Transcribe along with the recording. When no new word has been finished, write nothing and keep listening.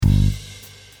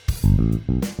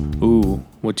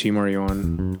What team are you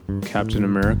on? Captain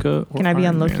America? Or Can I be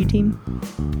Iron on Loki Man?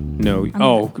 team?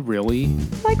 No. Really?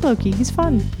 I like Loki. He's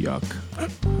fun. Yuck.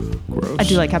 Gross. I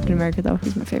do like Captain America, though.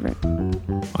 He's my favorite.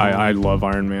 I love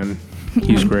Iron Man.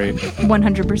 He's great.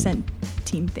 100%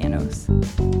 Team Thanos.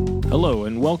 Hello,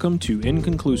 and welcome to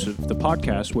Inconclusive, the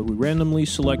podcast where we randomly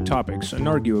select topics and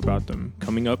argue about them.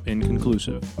 Coming up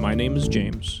inconclusive. My name is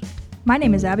James. My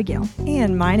name is Abigail.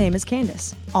 And my name is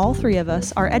Candace. All three of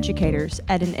us are educators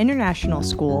at an international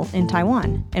school in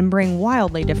Taiwan and bring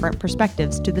wildly different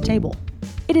perspectives to the table.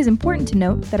 It is important to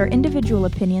note that our individual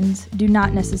opinions do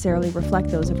not necessarily reflect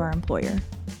those of our employer.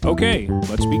 Okay,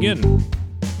 let's begin.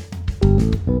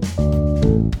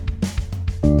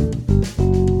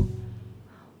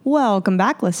 Welcome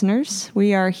back, listeners.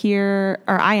 We are here,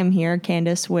 or I am here,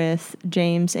 Candace, with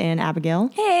James and Abigail.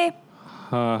 Hey!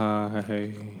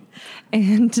 Hi.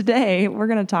 And today we're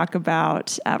going to talk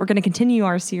about, we're going to continue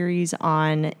our series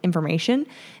on information.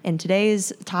 And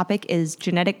today's topic is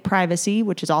genetic privacy,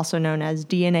 which is also known as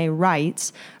DNA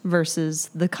rights versus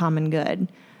the common good.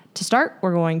 To start,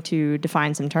 we're going to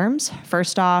define some terms.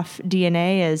 First off,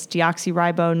 DNA is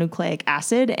deoxyribonucleic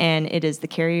acid, and it is the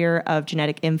carrier of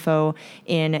genetic info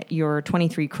in your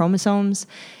 23 chromosomes.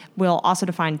 We'll also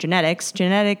define genetics.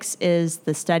 Genetics is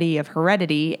the study of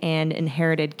heredity and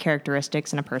inherited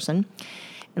characteristics in a person.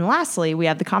 And lastly, we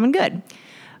have the common good.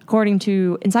 According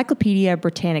to Encyclopedia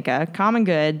Britannica, common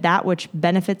good, that which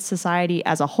benefits society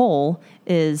as a whole,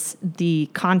 is the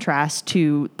contrast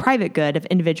to private good of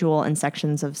individual and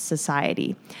sections of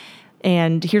society.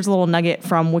 And here's a little nugget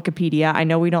from Wikipedia. I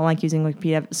know we don't like using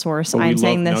Wikipedia as a source. I'm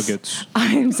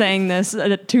saying this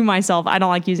to myself. I don't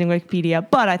like using Wikipedia,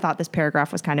 but I thought this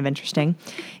paragraph was kind of interesting.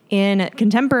 In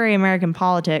contemporary American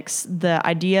politics, the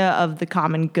idea of the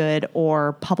common good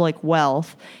or public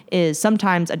wealth is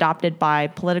sometimes adopted by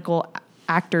political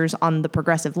actors on the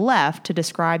progressive left to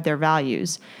describe their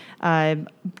values.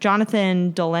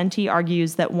 Jonathan Dolenti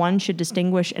argues that one should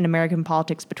distinguish in American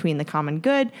politics between the common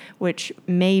good, which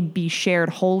may be shared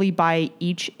wholly by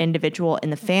each individual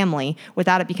in the family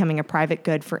without it becoming a private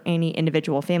good for any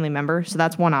individual family member. So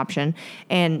that's one option.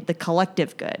 And the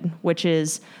collective good, which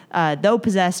is, though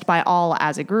possessed by all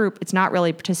as a group, it's not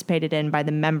really participated in by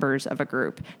the members of a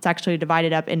group. It's actually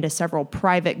divided up into several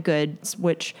private goods,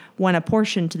 which, when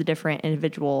apportioned to the different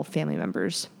individual family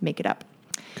members, make it up.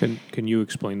 Can you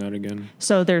explain that again?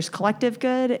 So there's collective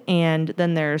good, and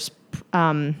then there's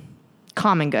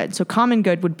common good. So common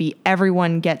good would be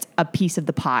everyone gets a piece of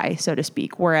the pie, so to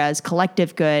speak, whereas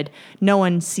collective good, no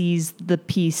one sees the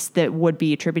piece that would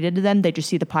be attributed to them. They just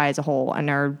see the pie as a whole and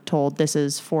are told this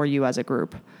is for you as a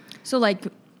group. So like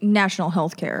national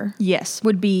health care. Yes.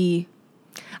 Would be,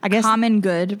 I guess, common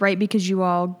good, right? Because you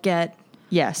all get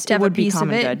it have would a piece be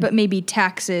common of it, good. but maybe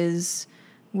taxes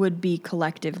would be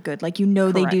collective good. Like,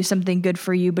 Correct. They do something good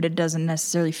for you, but it doesn't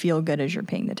necessarily feel good as you're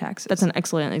paying the taxes. That's an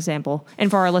excellent example.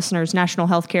 And for our listeners, national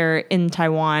health care in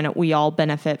Taiwan, we all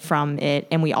benefit from it,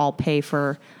 and we all pay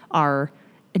for our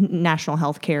national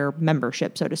health care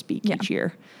membership, so to speak, each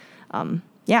year.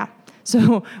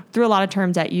 So threw a lot of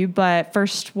terms at you, but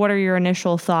first, what are your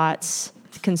initial thoughts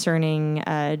concerning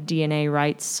DNA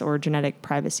rights or genetic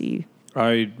privacy?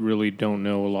 I really don't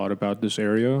know a lot about this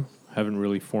area. Haven't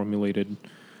really formulated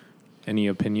any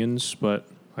opinions, but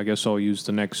I guess I'll use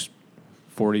the next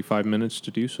 45 minutes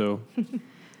to do so.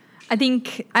 I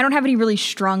think I don't have any really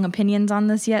strong opinions on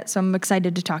this yet, so I'm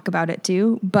excited to talk about it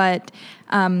too. But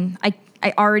I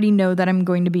already know that I'm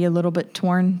going to be a little bit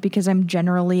torn because I'm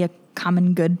generally a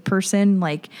common good person,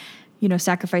 like,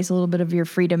 sacrifice a little bit of your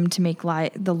freedom to make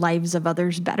the lives of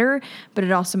others better. But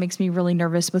it also makes me really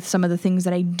nervous with some of the things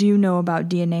that I do know about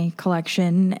DNA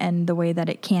collection and the way that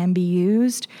it can be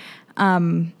used.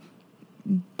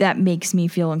 That makes me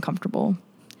feel uncomfortable.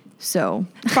 So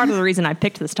part of the reason I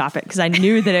picked this topic, because I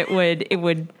knew that it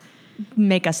would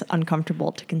make us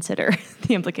uncomfortable to consider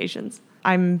the implications.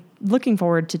 I'm looking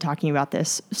forward to talking about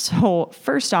this. So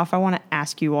first off, I want to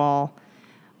ask you all,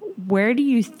 where do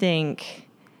you think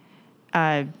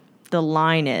the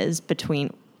line is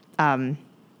between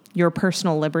your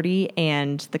personal liberty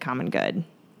and the common good?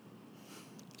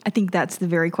 I think that's the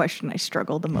very question I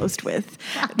struggle the most with.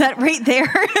 That right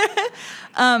there.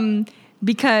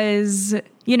 Because,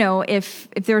 if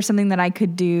there was something that I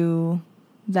could do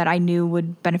that I knew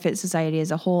would benefit society as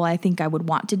a whole, I think I would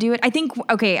want to do it. I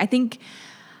think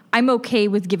I'm okay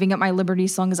with giving up my liberty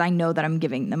as long as I know that I'm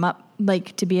giving them up,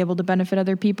 like, to be able to benefit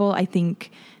other people. I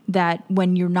think that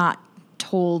when you're not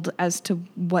told as to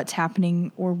what's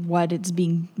happening or what is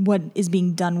being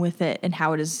done with it and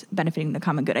how it is benefiting the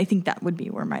common good, I think that would be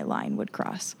where my line would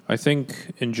cross. I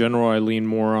think in general I lean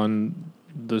more on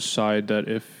the side that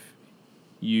if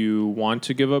you want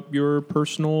to give up your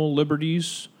personal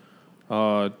liberties,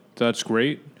 that's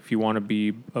great. If you want to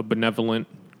be a benevolent,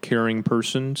 caring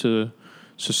person to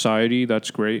society,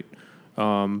 that's great.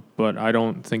 But I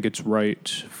don't think it's right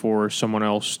for someone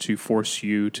else to force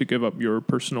you to give up your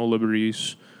personal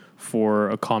liberties for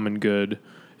a common good,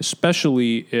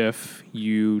 especially if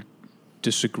you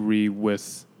disagree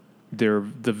with the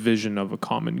vision of a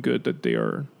common good that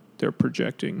they're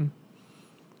projecting.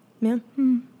 Yeah.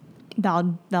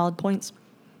 Valid points.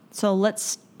 So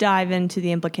let's dive into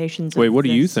the implications. Wait, of what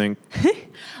this. do you think?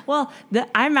 Well,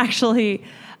 I'm actually,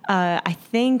 I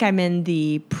think I'm in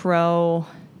the pro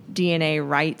DNA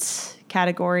rights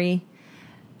category.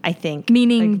 I think.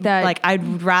 Meaning that... Like,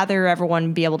 I'd rather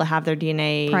everyone be able to have their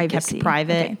DNA privacy. kept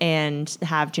private Okay. and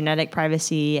have genetic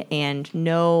privacy, and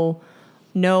no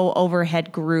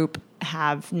overhead group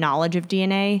have knowledge of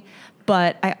DNA.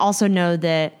 But I also know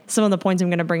that some of the points I'm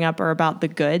going to bring up are about the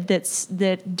good that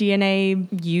DNA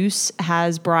use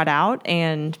has brought out,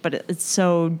 but it's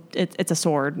a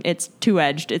sword. It's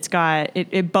two-edged.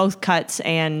 It both cuts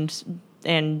and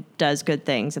does good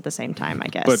things at the same time, I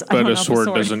guess. But a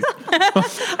sword doesn't.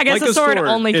 I guess like a sword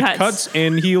only it cuts. cuts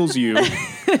and heals you.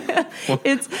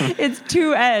 It's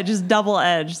two-edged,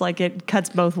 double-edged. Like, it cuts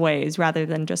both ways rather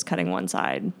than just cutting one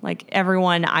side. Like,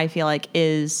 everyone, I feel like,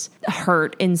 is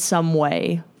hurt in some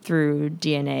way through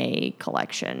DNA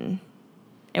collection,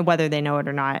 and whether they know it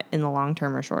or not in the long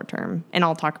term or short term. And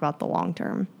I'll talk about the long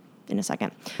term in a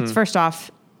second. So first off,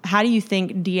 how do you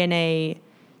think DNA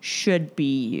should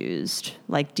be used,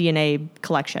 like DNA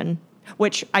collection?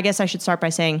 Which I guess I should start by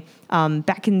saying,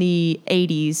 back in the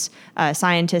 80s,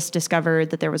 scientists discovered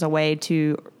that there was a way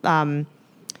to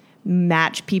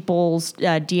match people's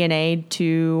DNA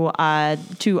to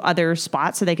other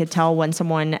spots, so they could tell when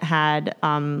someone had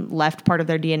left part of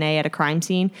their DNA at a crime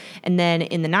scene. And then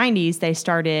in the 90s, they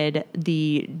started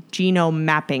the genome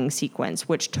mapping sequence,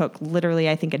 which took literally,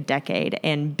 I think, a decade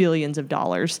and billions of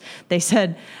dollars. They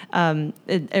said in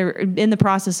the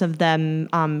process of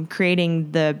them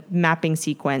creating the mapping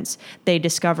sequence, they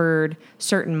discovered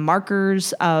certain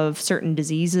markers of certain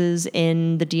diseases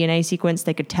in the DNA sequence.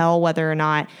 They could tell whether or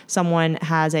not someone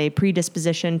has a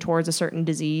predisposition towards a certain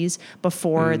disease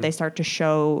before they start to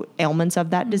show ailments of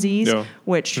that disease,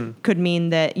 which could mean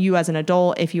that you, as an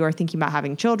adult, if you are thinking about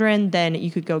having children, then you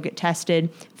could go get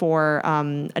tested for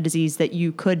a disease that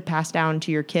you could pass down to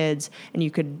your kids, and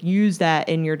you could use that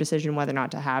in your decision whether or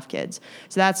not to have kids.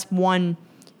 So that's one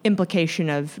implication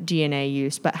of DNA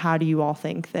use. But how do you all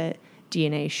think that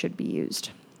DNA should be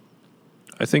used?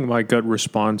 I think my gut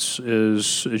response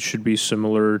is it should be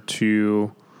similar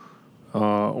to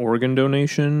organ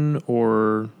donation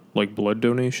or like blood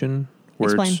donation,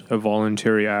 where Explain. It's a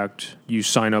voluntary act. You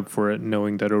sign up for it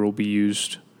knowing that it will be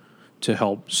used to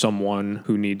help someone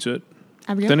who needs it.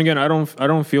 Abigail? Then again, I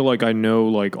don't feel like I know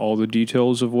like all the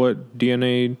details of what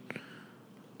DNA,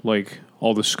 like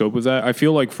all the scope of that. I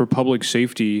feel like for public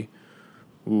safety,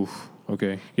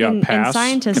 okay. Yeah, And pass.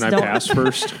 scientists Can I don't- pass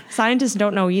first? Scientists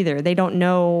don't know either. They don't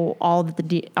know all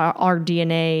that our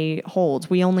DNA holds.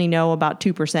 We only know about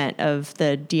 2% of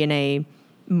the DNA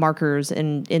markers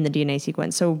in the DNA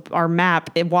sequence. So our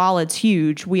map, while it's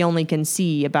huge, we only can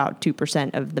see about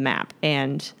 2% of the map.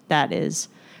 And that is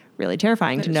really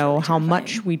terrifying to know how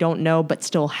much we don't know but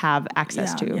still have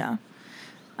access to. Yeah.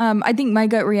 I think my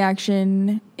gut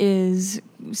reaction is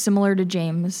similar to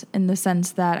James in the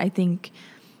sense that I think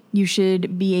you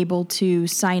should be able to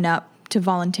sign up to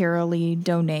voluntarily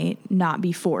donate, not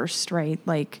be forced, right?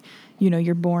 Like,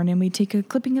 you're born and we take a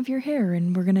clipping of your hair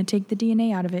and we're going to take the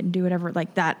DNA out of it and do whatever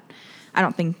like that. I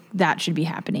don't think that should be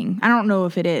happening. I don't know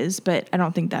if it is, but I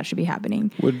don't think that should be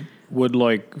happening. Would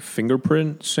like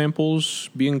fingerprint samples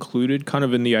be included kind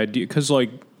of in the idea? Because I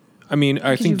think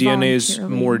DNA is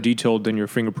more detailed than your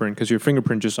fingerprint, because your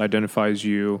fingerprint just identifies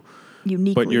you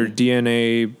uniquely. But your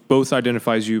DNA both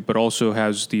identifies you, but also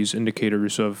has these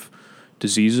indicators of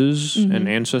diseases and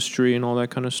ancestry and all that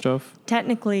kind of stuff.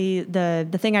 Technically,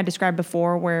 the thing I described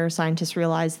before, where scientists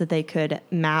realized that they could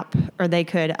map or they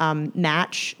could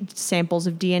match samples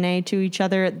of DNA to each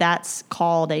other, that's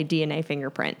called a DNA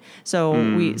fingerprint.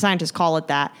 So scientists call it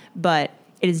that, but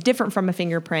it is different from a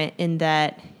fingerprint in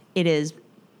that it is,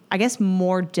 I guess,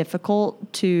 more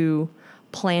difficult to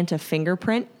plant a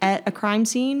fingerprint at a crime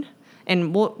scene.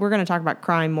 And we're going to talk about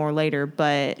crime more later,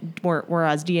 but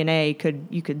whereas DNA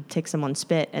you could take someone's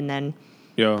spit and then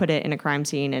put it in a crime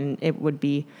scene, and it would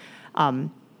be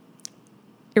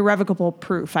irrevocable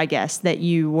proof, I guess, that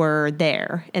you were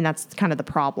there. And that's kind of the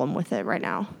problem with it right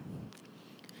now.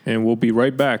 And we'll be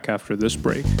right back after this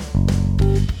break.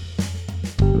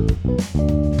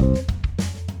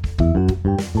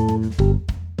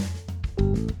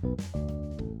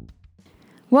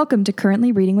 Welcome to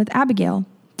Currently Reading with Abigail.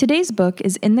 Today's book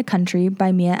is In the Country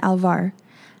by Mia Alvar.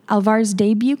 Alvar's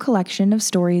debut collection of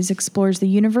stories explores the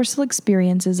universal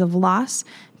experiences of loss,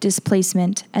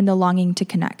 displacement, and the longing to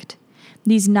connect.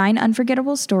 These 9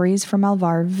 unforgettable stories from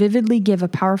Alvar vividly give a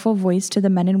powerful voice to the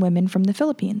men and women from the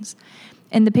Philippines.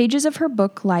 In the pages of her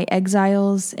book lie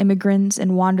exiles, immigrants,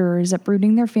 and wanderers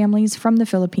uprooting their families from the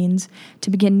Philippines to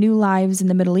begin new lives in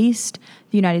the Middle East,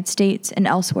 the United States, and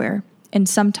elsewhere, and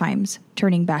sometimes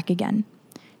turning back again.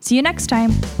 See you next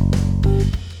time.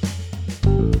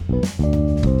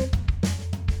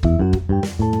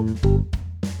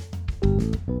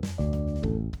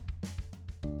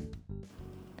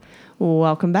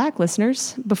 Welcome back,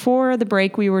 listeners. Before the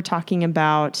break, we were talking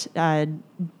about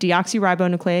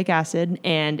deoxyribonucleic acid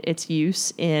and its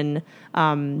use in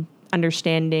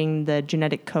understanding the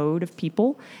genetic code of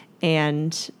people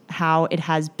and how it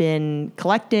has been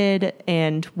collected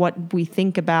and what we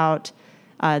think about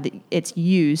its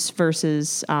use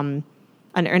versus and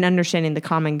understanding the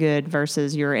common good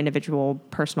versus your individual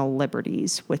personal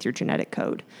liberties with your genetic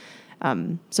code.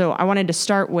 So I wanted to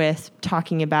start with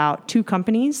talking about 2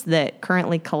 companies that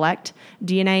currently collect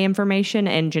DNA information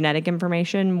and genetic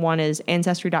information. One is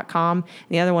Ancestry.com, and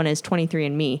the other one is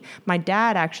 23andMe. My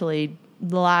dad actually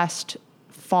last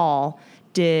fall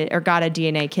got a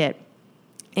DNA kit,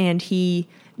 and he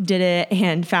did it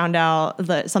and found out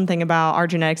something about our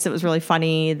genetics that was really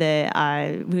funny,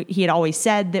 that he had always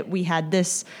said that we had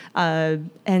this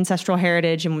ancestral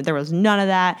heritage and there was none of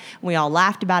that. We all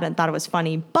laughed about it and thought it was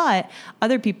funny, but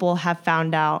other people have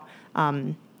found out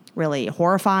really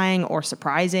horrifying or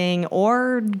surprising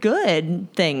or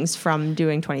good things from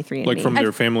doing 23andMe. Like from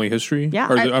their family history? Yeah.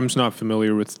 I'm just not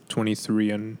familiar with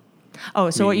 23andMe.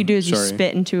 Oh, so what you do is you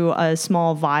spit into a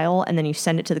small vial and then you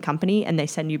send it to the company and they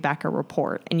send you back a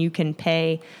report, and you can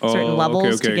pay certain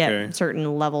levels to get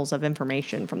certain levels of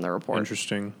information from the report.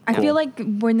 Interesting. I feel like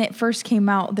when it first came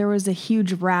out, there was a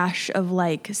huge rash of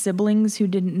like siblings who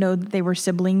didn't know that they were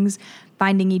siblings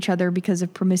finding each other because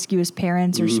of promiscuous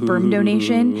parents or sperm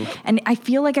donation. And I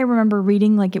feel like I remember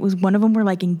reading like it was one of them were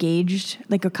like engaged,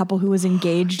 like a couple who was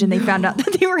engaged, and they found out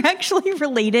that they were actually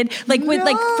related, like with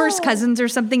like first cousins or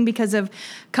something because of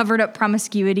covered up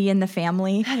promiscuity in the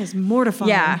family. That is mortifying.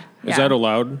 Yeah. Is that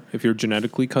allowed if you're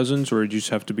genetically cousins, or do you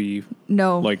just have to be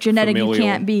like genetic? familial? You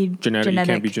can't be genetic. You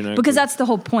can't be genetic because that's the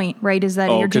whole point, right? Is that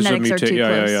your genetics are too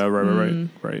close. Yeah,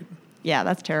 right. Yeah,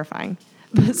 that's terrifying.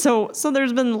 So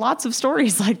there's been lots of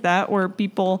stories like that where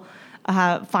people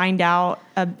find out,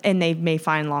 and they may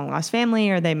find long lost family,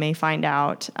 or they may find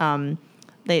out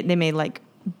they may like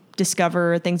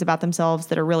discover things about themselves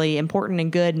that are really important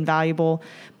and good and valuable,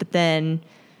 but then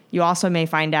you also may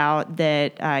find out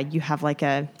that you have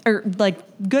another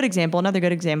good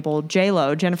example,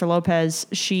 J-Lo, Jennifer Lopez,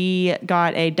 she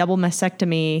got a double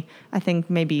mastectomy, I think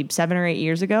maybe 7 or 8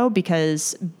 years ago,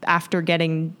 because after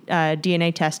getting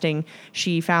DNA testing,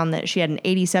 she found that she had an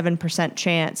 87%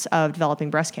 chance of developing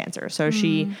breast cancer. So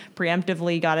she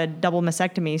preemptively got a double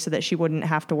mastectomy so that she wouldn't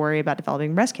have to worry about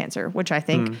developing breast cancer, which I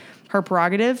think her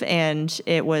prerogative, and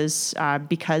it was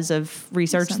because of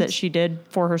research that she did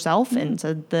for herself and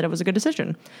said that it was a good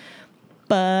decision.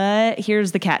 But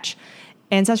here's the catch.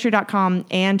 Ancestry.com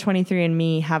and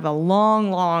 23andMe have a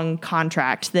long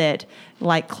contract that,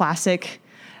 like classic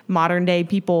modern day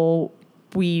people,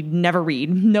 we never read.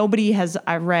 Nobody has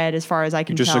read, as far as I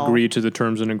can tell. Just agree to the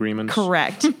terms and agreements.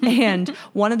 Correct. And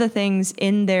one of the things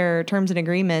in their terms and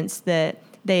agreements that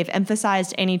they've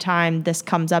emphasized anytime this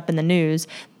comes up in the news,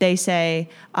 they say,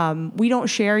 we don't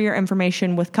share your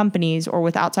information with companies or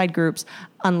with outside groups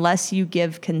unless you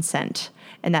give consent.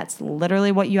 And that's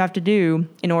literally what you have to do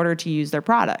in order to use their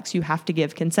products. You have to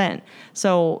give consent.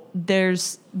 So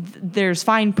there's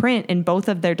fine print in both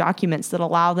of their documents that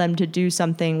allow them to do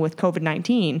something with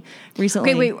COVID-19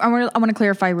 recently. Okay, wait, I want to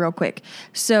clarify real quick.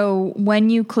 So when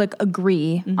you click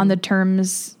agree on the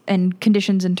terms and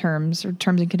conditions and terms, or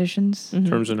terms and conditions?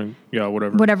 Terms and,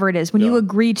 whatever. Whatever it is. When you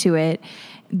agree to it,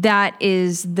 that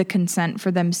is the consent for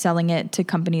them selling it to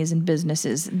companies and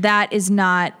businesses. That is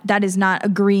not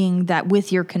agreeing that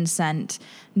with your consent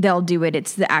they'll do it.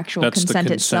 It's the actual consent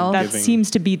itself. That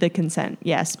seems to be the consent,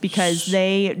 yes, because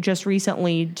they just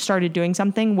recently started doing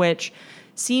something which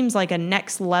seems like a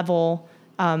next level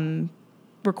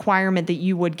requirement that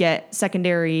you would get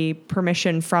secondary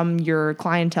permission from your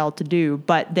clientele to do,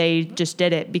 but they just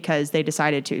did it because they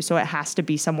decided to. So it has to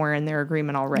be somewhere in their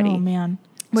agreement already. Oh, man.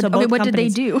 What did they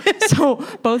do? So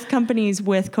both companies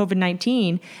with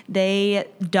COVID-19, they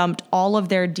dumped all of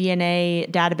their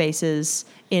DNA databases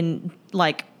in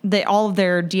like all of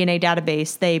their DNA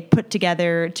database they put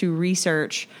together to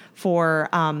research for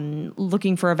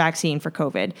looking for a vaccine for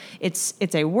COVID.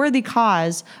 It's a worthy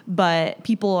cause, but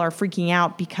people are freaking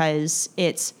out because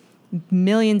it's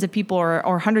millions of people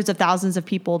or hundreds of thousands of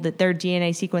people that their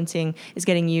DNA sequencing is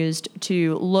getting used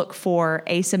to look for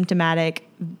asymptomatic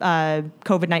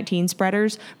COVID-19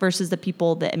 spreaders versus the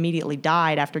people that immediately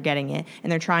died after getting it.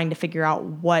 And they're trying to figure out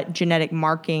what genetic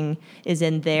marking is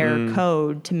in their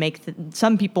code to make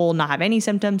some people not have any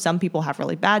symptoms, some people have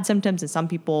really bad symptoms, and some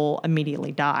people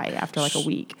immediately die after like a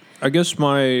week. I guess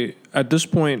at this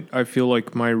point, I feel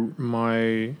like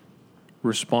my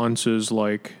response is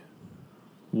like,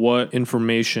 what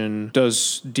information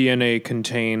does DNA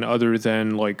contain other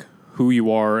than like who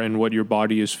you are and what your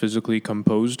body is physically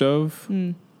composed of?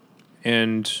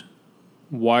 And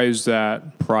why is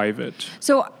that private?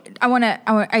 So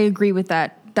I agree with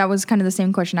that. That was kind of the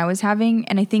same question I was having.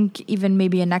 And I think even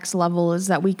maybe a next level is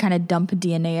that we kind of dump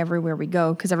DNA everywhere we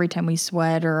go. Because every time we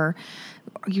sweat or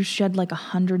you shed like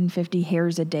 150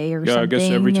 hairs a day or something. Yeah, I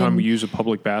guess every time we use a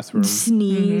public bathroom.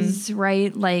 Sneeze,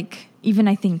 right? Like, even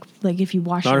I think, like, if you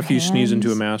wash your hands. Not if you sneeze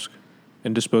into a mask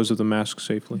and dispose of the mask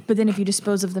safely. But then if you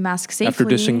dispose of the mask safely. After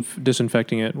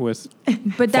disinfecting it with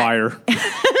fire.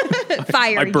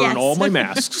 Fire, I burn all my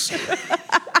masks.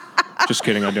 Just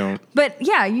kidding, I don't. But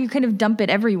yeah, you kind of dump it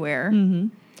everywhere. Mm-hmm.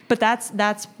 But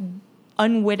that's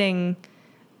unwitting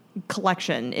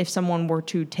collection. If someone were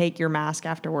to take your mask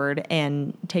afterward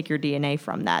and take your DNA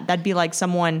from that'd be like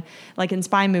someone like in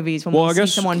spy movies when we see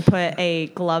someone put a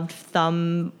gloved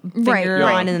thumb finger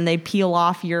on and then they peel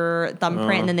off your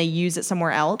thumbprint and then they use it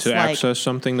somewhere else to access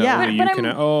something that only you can.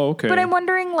 Okay. But I'm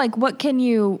wondering, like, what can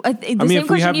you? If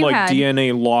we have like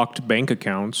DNA locked bank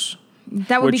accounts.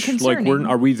 That would be concerning. Like,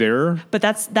 are we there? But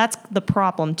that's the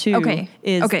problem too.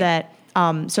 That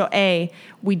so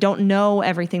we don't know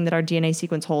everything that our DNA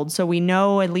sequence holds. So we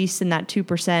know at least in that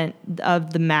 2%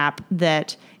 of the map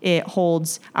that it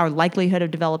holds our likelihood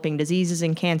of developing diseases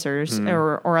and cancers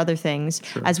or other things,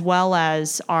 as well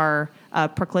as our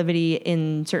proclivity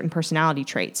in certain personality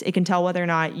traits. It can tell whether or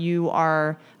not you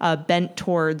are bent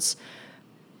towards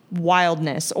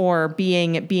wildness or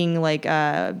being like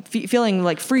feeling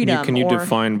like freedom. Can you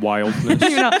define wildness?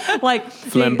 Like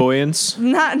flamboyance.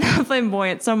 Not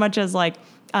flamboyant so much as like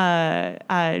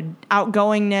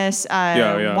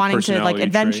outgoingness, wanting to like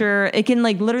adventure. Trait. It can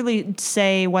like literally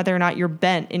say whether or not you're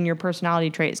bent in your personality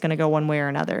trait is going to go one way or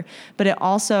another. But it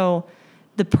also,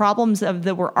 the problems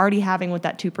that we're already having with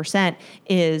that 2%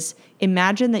 is,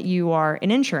 imagine that you are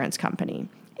an insurance company.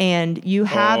 And you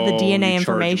have the DNA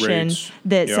information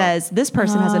that says this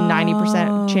person has a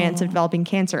 90% chance of developing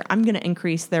cancer. I'm going to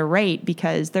increase their rate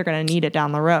because they're going to need it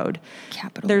down the road.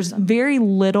 Capitalism. There's very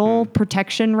little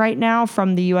protection right now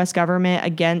from the U.S. government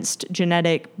against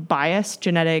genetic bias,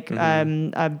 genetic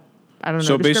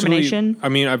discrimination.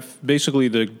 Basically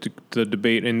the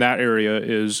debate in that area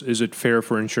is it fair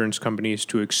for insurance companies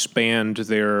to expand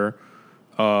their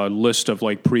list of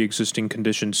like pre-existing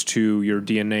conditions to your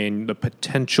DNA and the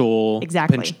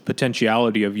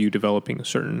potentiality of you developing a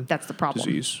certain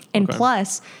disease. And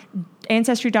plus,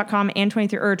 Ancestry.com and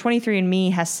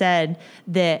 23andMe has said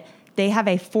that they have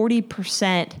a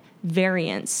 40%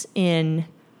 variance in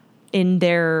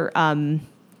their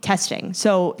testing.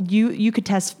 So you could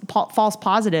test false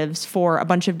positives for a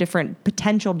bunch of different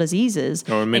potential diseases.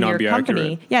 Or it may not be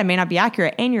accurate. Yeah, it may not be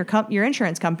accurate. And your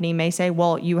insurance company may say,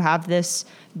 well, you have this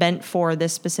bent for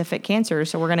this specific cancer,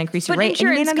 so we're going to increase your rate. But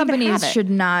insurance companies should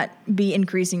not be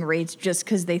increasing rates just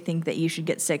because they think that you should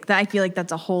get sick. I feel like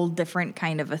that's a whole different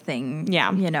kind of a thing.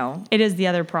 Yeah. It is the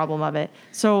other problem of it.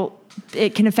 So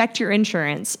it can affect your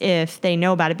insurance if they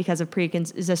know about it because of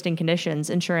pre-existing conditions.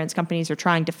 Insurance companies are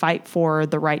trying to fight for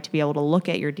the right to be able to look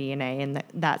at your DNA in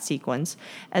that sequence,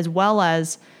 as well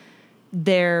as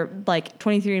they're like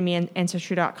 23andMe and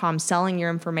Ancestry.com selling your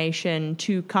information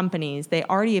to companies. They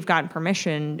already have gotten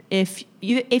permission. If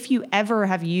you ever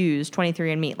have used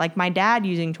 23andMe, like my dad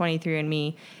using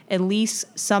 23andMe, at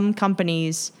least some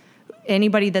companies,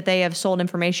 anybody that they have sold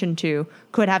information to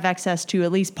could have access to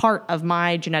at least part of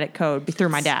my genetic code through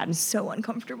my dad. So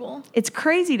uncomfortable. It's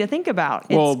crazy to think about.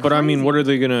 But I mean, what are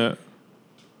they gonna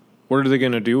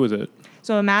do with it?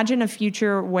 So imagine a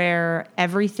future where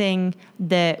everything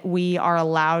that we are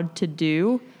allowed to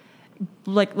do,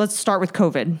 like let's start with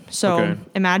COVID. So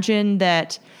imagine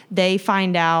that they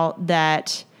find out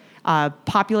that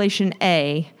population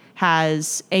A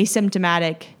has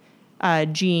asymptomatic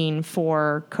gene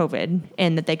for COVID,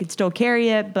 and that they could still carry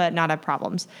it but not have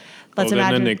problems. Let's And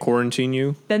imagine. then they quarantine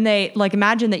you? Then they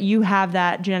imagine that you have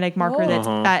that genetic marker that's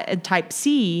at type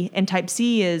C, and type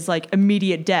C is like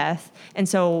immediate death. And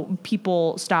so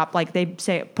people stop, they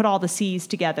say, put all the C's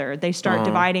together. They start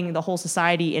dividing the whole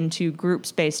society into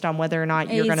groups based on whether or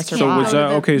not you're going to survive. So was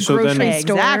that, okay, so then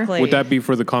Exactly. would that be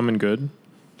for the common good?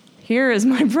 Here is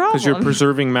my problem. Because you're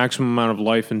preserving maximum amount of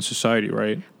life in society,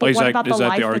 right? But Is what that, about is the that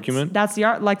life the argument? That's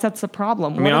the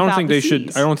problem. I mean, I don't think they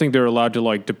should. I don't think they're allowed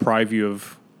to deprive you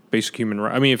of basic human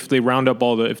rights. I mean, if they round up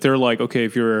if they're okay,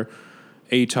 if you're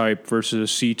A type versus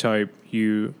a C type,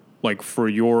 you for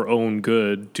your own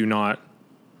good, do not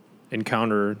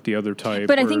encounter the other type.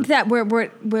 But I think that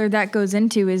where that goes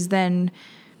into is then,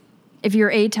 if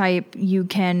you're A type, you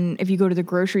can, if you go to the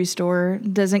grocery store,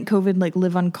 doesn't COVID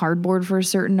live on cardboard for a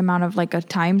certain amount of a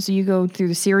time? So you go through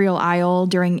the cereal aisle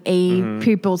during A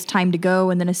people's time to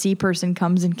go, and then a C person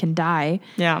comes and can die.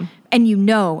 Yeah. And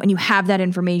and you have that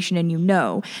information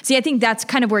and See, I think that's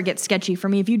kind of where it gets sketchy for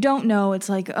me. If you don't know, it's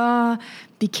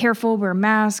be careful, wear a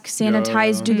mask,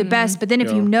 sanitize, do the best. But then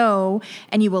if you know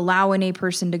and you allow an A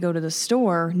person to go to the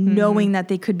store, knowing that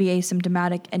they could be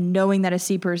asymptomatic and knowing that a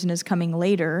C person is coming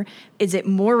later, is it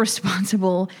more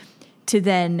responsible to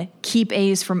then keep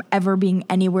A's from ever being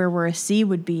anywhere where a C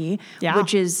would be,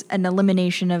 which is an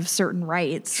elimination of certain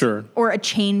rights, or a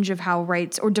change of how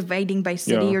rights, or dividing by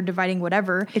city, or dividing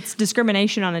whatever. It's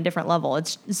discrimination on a different level.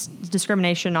 It's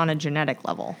discrimination on a genetic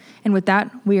level. And with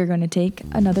that, we are going to take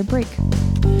another break.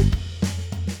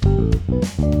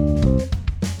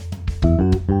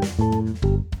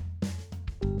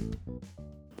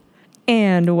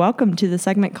 And welcome to the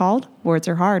segment called Words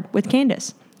Are Hard with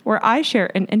Candace, where I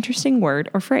share an interesting word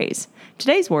or phrase.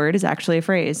 Today's word is actually a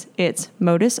phrase. It's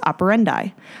modus operandi.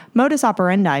 Modus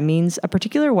operandi means a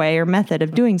particular way or method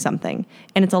of doing something,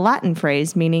 and it's a Latin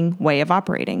phrase meaning way of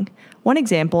operating. One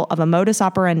example of a modus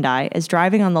operandi is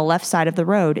driving on the left side of the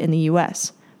road in the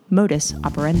U.S. Modus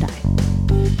operandi.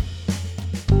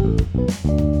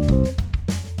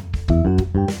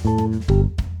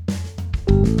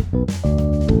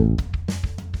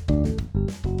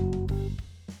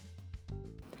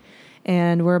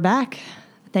 And we're back.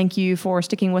 Thank you for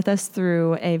sticking with us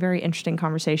through a very interesting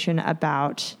conversation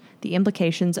about the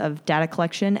implications of data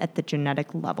collection at the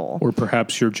genetic level. Or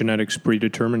perhaps your genetics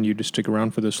predetermine you to stick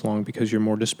around for this long because you're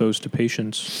more disposed to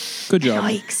patience. Good job.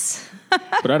 Yikes.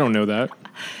 But I don't know that.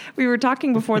 We were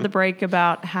talking before the break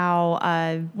about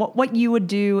how what you would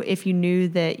do if you knew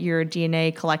that your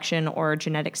DNA collection or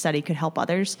genetic study could help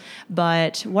others.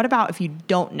 But what about if you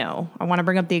don't know? I want to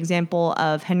bring up the example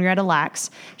of Henrietta Lacks.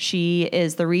 She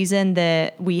is the reason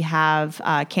that we have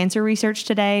cancer research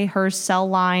today. Her cell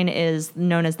line is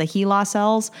known as the HeLa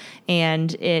cells,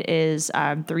 and it is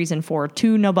the reason for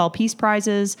 2 Nobel Peace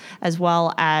Prizes, as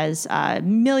well as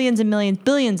millions and millions,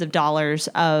 billions of dollars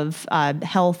of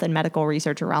health and medical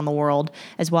research around the world,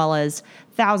 as well as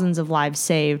thousands of lives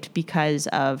saved because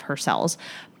of her cells.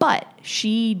 But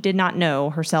she did not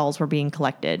know her cells were being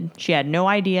collected. She had no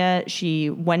idea. She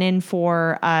went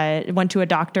to a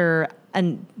doctor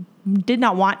and did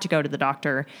not want to go to the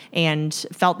doctor and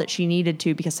felt that she needed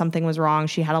to because something was wrong.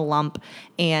 She had a lump,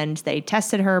 and they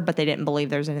tested her, but they didn't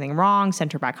believe there was anything wrong,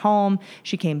 sent her back home.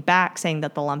 She came back saying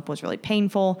that the lump was really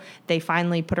painful. They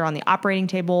finally put her on the operating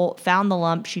table, found the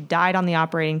lump. She died on the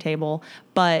operating table,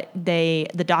 but the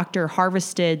doctor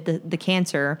harvested the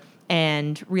cancer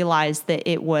and realized that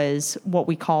it was what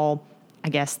we call, I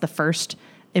guess, the first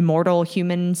immortal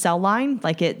human cell line.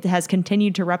 It has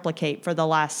continued to replicate for the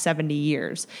last 70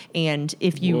 years. And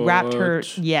if you wrapped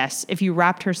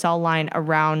her cell line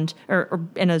around or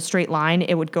in a straight line,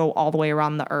 it would go all the way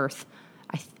around the earth.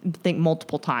 I think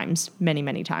multiple times, many,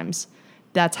 many times.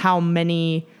 That's how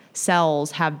many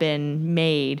cells have been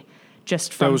made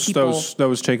just from people. That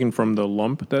was taken from the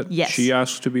lump that she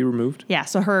asked to be removed? Yeah,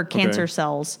 so her cancer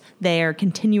cells, they are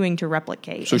continuing to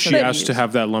replicate. So she asked to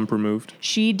have that lump removed?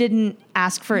 She didn't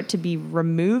ask for it to be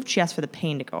removed. She asked for the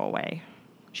pain to go away.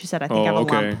 She said, I think I have a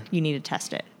lump. You need to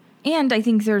test it. And I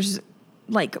think there's,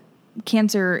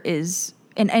 cancer is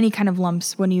in any kind of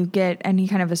lumps when you get any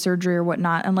kind of a surgery or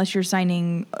whatnot, unless you're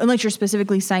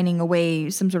specifically signing away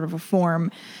some sort of a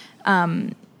form,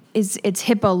 it's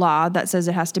HIPAA law that says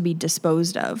it has to be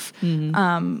disposed of. Mm-hmm.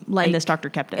 And this doctor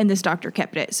kept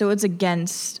it. So it's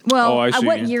against,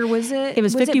 what year was it? It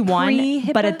was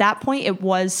 51, but at that point it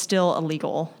was still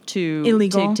illegal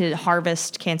to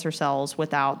harvest cancer cells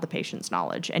without the patient's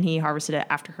knowledge. And he harvested it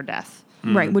after her death.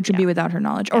 Mm. Right, which would be without her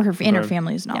knowledge or her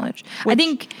family's knowledge. Yeah. I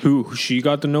think she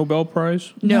got the Nobel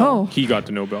Prize? No, he got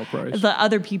the Nobel Prize. The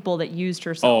other people that used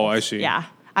her cells. Oh, I see. Yeah.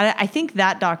 I think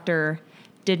that doctor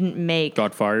didn't make...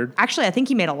 Got fired? Actually, I think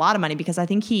he made a lot of money because I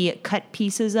think he cut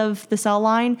pieces of the cell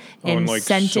line and like,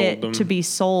 sent it them. to be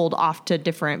sold off to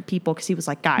different people because he was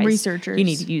like, guys, Researchers. you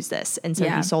need to use this. And so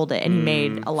Yeah. he sold it and he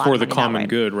made a lot For of the money that common way.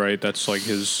 good, right? That's like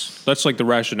the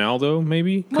rationale, though,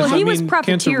 maybe? 'Cause, Well, he was cancer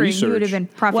profiteering. He would have research- been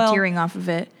profiteering off of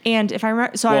it. And if I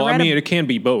remember... So Well, I read it can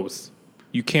be both.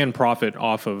 You can profit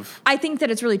off of... I think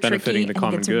that it's really Benefiting tricky. the I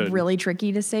common think it's good. really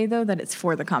tricky to say, though, that it's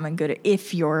for the common good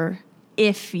if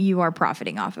you are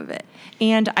profiting off of it.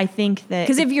 And I think that...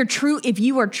 Because if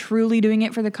you are truly doing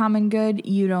it for the common good,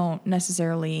 you don't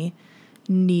necessarily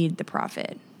need the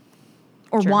profit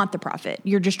or Sure. want the profit.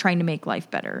 You're just trying to make life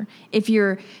better. If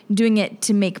you're doing it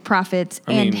to make profits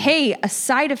hey, a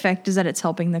side effect is that it's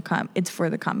helping it's for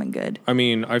the common good. I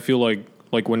mean, I feel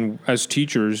like when, as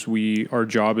teachers, our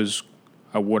job is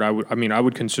I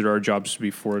would consider our jobs to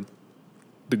be for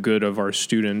the good of our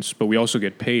students, but we also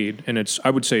get paid, and I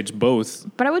would say it's both.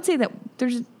 But I would say that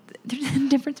there's a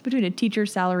difference between a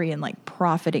teacher's salary and like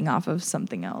profiting off of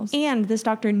something else. And this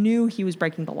doctor knew he was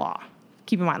breaking the law.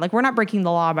 Keep in mind, like, we're not breaking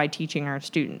the law by teaching our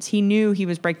students. He knew he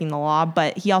was breaking the law,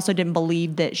 but he also didn't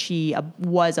believe that she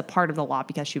was a part of the law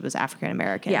because she was African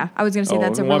American. Yeah, I was going to say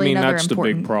that's well, another that's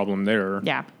important... the big problem there.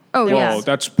 Yeah. Oh, There yeah. Well,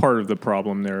 that's part of the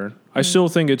problem there. I still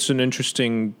think it's an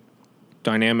interesting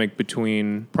dynamic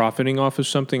between profiting off of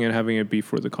something and having it be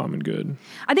for the common good.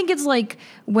 I think it's like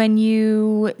when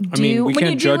you do we when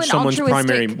can't you do judge an someone's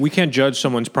altruistic. we can't judge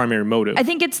someone's primary motive. I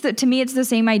think to me it's the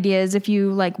same idea as if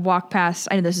you like walk past,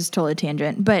 I know this is totally a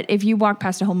tangent, but if you walk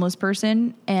past a homeless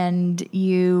person and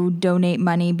you donate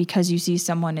money because you see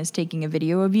someone is taking a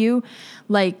video of you,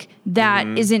 like that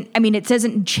isn't, I mean, it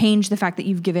doesn't change the fact that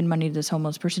you've given money to this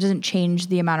homeless person. It doesn't change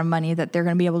the amount of money that they're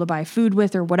going to be able to buy food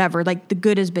with or whatever. Like the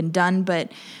good has been done, but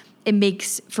it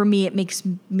makes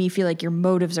me feel like your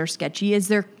motives are sketchy. Is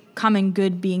there common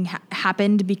good being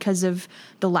happened because of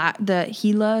the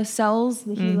Gila cells,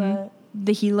 the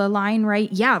Gila line,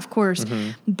 right? Yeah, of course.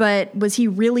 But was he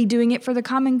really doing it for the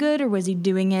common good, or was he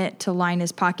doing it to line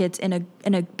his pockets in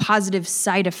a positive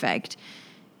side effect?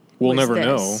 We'll never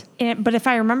this. know. But if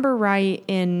I remember right,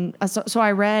 so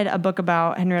I read a book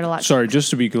about Henrietta Lacks. Sorry,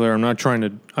 just to be clear,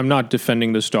 I'm not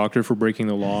defending this doctor for breaking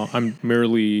the law. I'm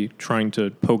merely trying to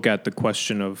poke at the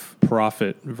question of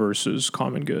profit versus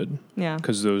common good. Yeah.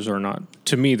 Because those are not,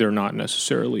 to me, they're not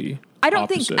necessarily I don't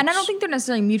opposites. think they're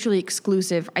necessarily mutually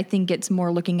exclusive. I think it's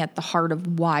more looking at the heart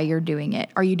of why you're doing it.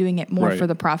 Are you doing it more Right. for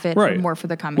the profit Right. or more for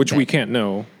the common Which good? we can't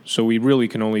know. So we really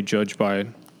can only judge by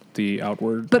the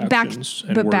outward actions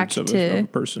and words of a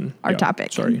person. Our Yeah,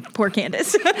 topic. Sorry. Poor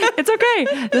Candace. It's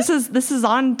okay. This is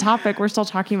on topic. We're still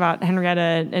talking about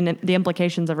Henrietta and the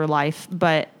implications of her life,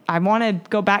 but I want to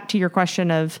go back to your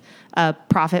question of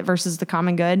profit versus the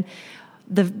common good.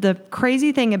 The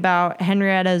crazy thing about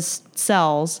Henrietta's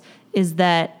cells is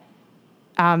that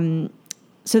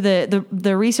so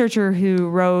the researcher who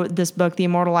wrote this book, The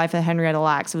Immortal Life of Henrietta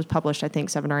Lacks, it was published I think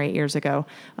 7 or 8 years ago.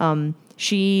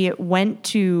 She went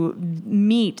to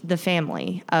meet the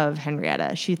family of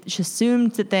Henrietta. She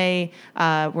assumed that they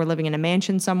were living in a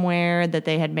mansion somewhere, that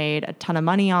they had made a ton of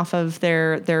money off of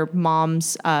their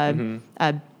mom's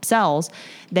cells.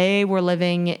 They were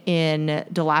living in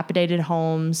dilapidated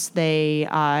homes.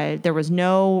 There was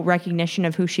no recognition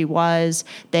of who she was.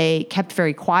 They kept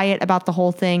very quiet about the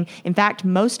whole thing. In fact,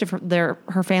 most of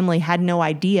her family had no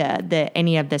idea that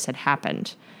any of this had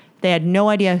happened. They had no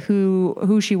idea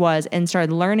who she was, and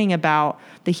started learning about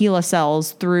the HeLa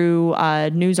cells through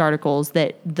news articles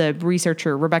that the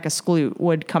researcher Rebecca Skloot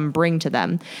would come bring to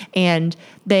them. And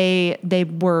they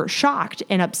were shocked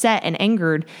and upset and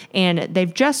angered. And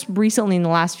they've just recently, in the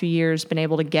last few years, been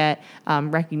able to get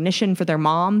recognition for their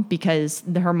mom, because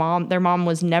their mom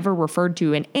was never referred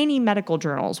to in any medical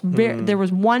journals. There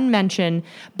was one mention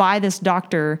by this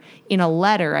doctor in a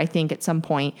letter, I think, at some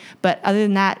point. But other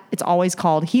than that, it's always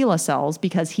called HeLa cells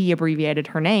because he abbreviated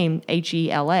her name,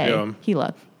 HeLa,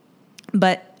 HeLa.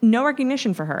 But no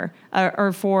recognition for her,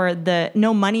 or for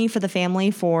no money for the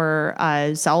family for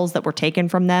cells that were taken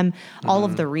from them, all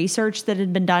of the research that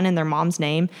had been done in their mom's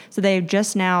name. So they've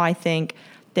just now, I think,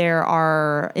 there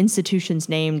are institutions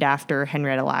named after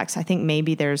Henrietta Lacks. I think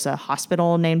maybe there's a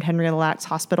hospital named Henrietta Lacks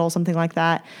Hospital, something like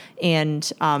that.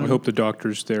 And I hope the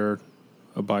doctors there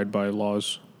abide by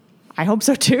laws. I hope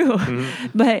so too.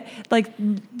 But like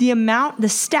the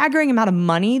staggering amount of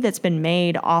money that's been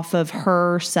made off of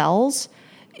her cells,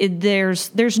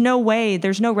 there's no way,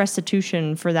 there's no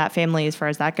restitution for that family as far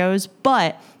as that goes.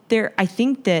 But I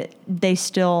think that they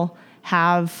still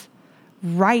have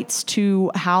rights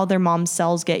to how their mom's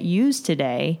cells get used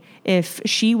today if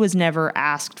she was never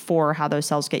asked for how those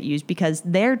cells get used, because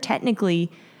they're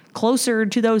technically closer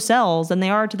to those cells than they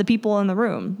are to the people in the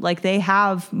room. Like, they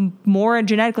have more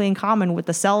genetically in common with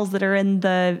the cells that are in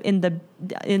the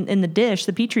dish,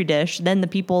 the petri dish, than the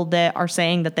people that are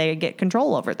saying that they get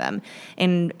control over them.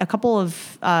 And a couple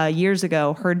of years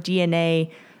ago, her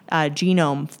DNA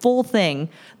genome, full thing,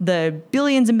 the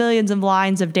billions and billions of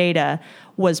lines of data,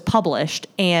 was published.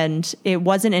 And it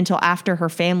wasn't until after her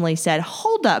family said,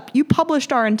 hold up, you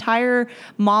published our entire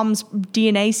mom's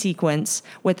DNA sequence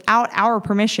without our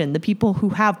permission. The people who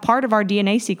have part of our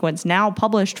DNA sequence now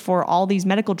published for all these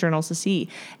medical journals to see.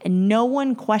 And no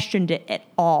one questioned it at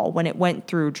all when it went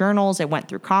through journals, it went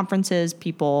through conferences,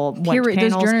 people went to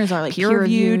panels. Those journals are like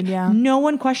peer-reviewed. Yeah. No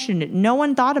one questioned it. No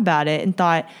one thought about it and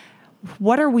thought,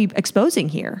 what are we exposing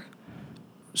here?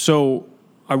 So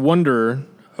I wonder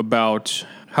about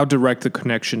how direct the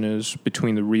connection is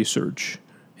between the research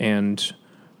and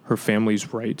her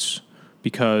family's rights,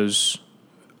 because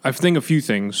I think a few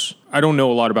things. I don't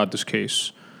know a lot about this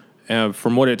case.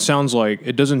 From what it sounds like,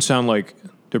 it doesn't sound like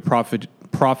they're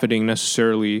profiting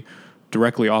necessarily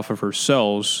directly off of her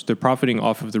cells. They're profiting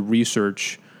off of the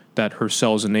research that her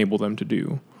cells enable them to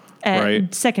do.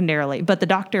 Right. Secondarily, but the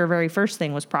doctor very first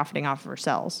thing was profiting off of her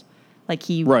cells. Like,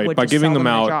 he right would by just giving sell them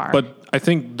in a out. jar. But I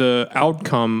think the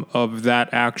outcome of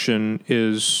that action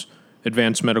is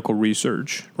advanced medical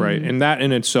research, right? Mm-hmm. And that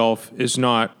in itself is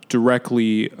not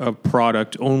directly a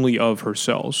product only of her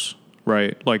cells,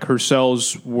 right? Like, her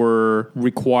cells were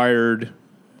required.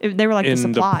 They were like the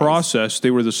in the supplies. process.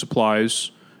 They were the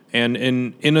supplies, and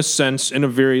in a sense, in a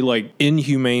very like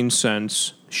inhumane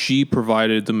sense, she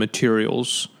provided the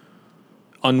materials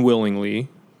unwillingly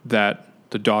that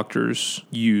the doctors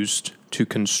used to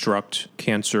construct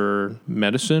cancer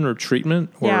medicine or treatment.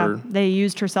 Yeah, they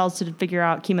used her cells to figure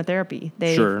out chemotherapy.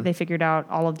 They figured out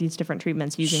all of these different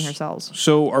treatments using her cells.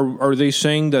 So are they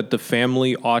saying that the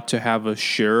family ought to have a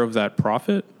share of that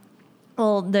profit?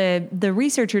 Well, the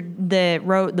researcher that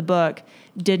wrote the book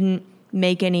didn't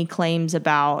make any claims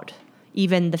about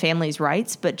even the family's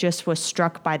rights, but just was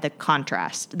struck by the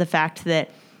contrast, the fact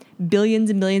that billions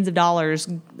and billions of dollars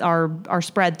are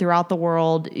spread throughout the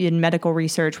world in medical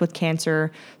research with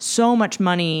cancer. So much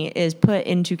money is put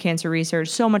into cancer research.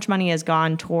 So much money has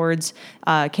gone towards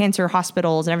cancer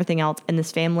hospitals and everything else. And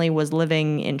this family was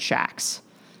living in shacks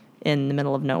in the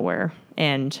middle of nowhere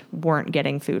and weren't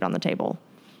getting food on the table.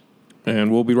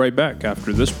 And we'll be right back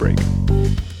after this break.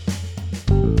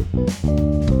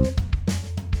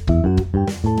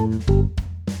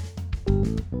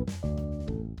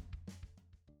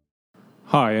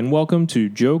 Hi, and welcome to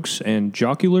Jokes and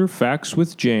Jocular Facts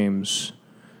with James.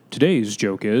 Today's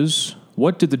joke is,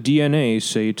 what did the DNA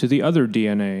say to the other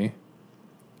DNA?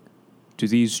 Do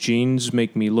these genes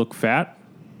make me look fat?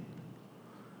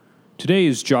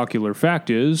 Today's jocular fact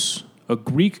is, a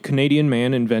Greek-Canadian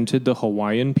man invented the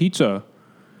Hawaiian pizza.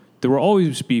 There will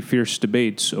always be fierce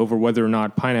debates over whether or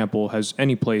not pineapple has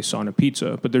any place on a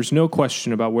pizza, but there's no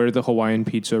question about where the Hawaiian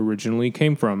pizza originally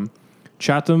came from.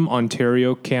 Chatham,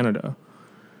 Ontario, Canada.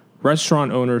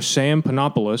 Restaurant owner Sam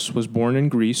Panopoulos was born in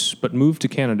Greece but moved to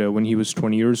Canada when he was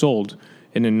 20 years old,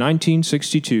 and in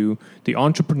 1962, the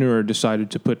entrepreneur decided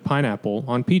to put pineapple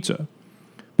on pizza.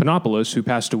 Panopoulos, who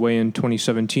passed away in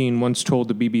 2017, once told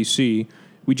the BBC,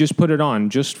 "We just put it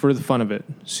on just for the fun of it,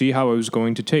 see how it was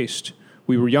going to taste.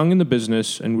 We were young in the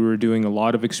business and we were doing a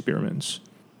lot of experiments."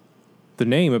 The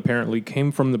name apparently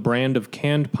came from the brand of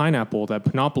canned pineapple that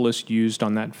Panopoulos used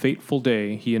on that fateful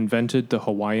day he invented the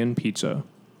Hawaiian pizza.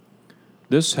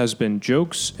 This has been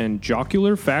Jokes and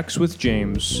Jocular Facts with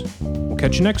James. We'll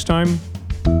catch you next time.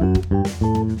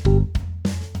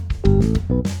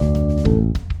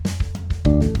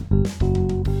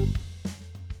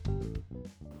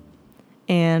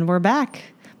 And we're back.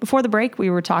 Before the break, we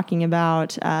were talking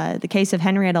about the case of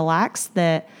Henrietta Lacks,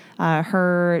 that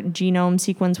her genome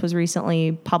sequence was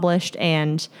recently published,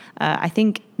 and I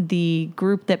think the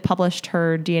group that published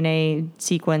her DNA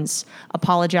sequence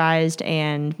apologized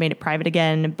and made it private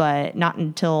again, but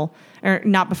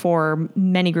not before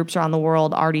many groups around the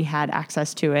world already had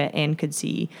access to it and could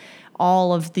see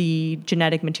all of the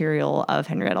genetic material of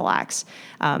Henrietta Lacks.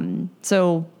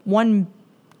 So one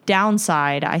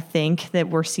downside, I think, that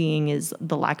we're seeing is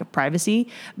the lack of privacy,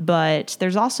 but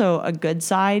there's also a good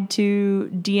side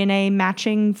to DNA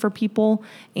matching for people,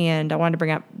 and I wanted to bring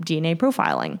up DNA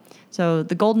profiling. So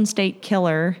the Golden State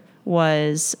Killer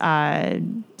was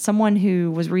someone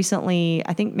who was recently,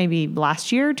 I think maybe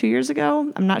last year, 2 years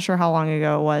ago, I'm not sure how long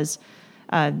ago it was,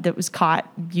 that was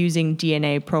caught using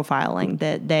DNA profiling,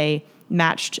 that they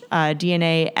matched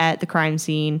DNA at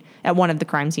one of the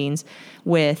crime scenes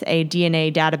with a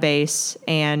DNA database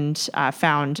and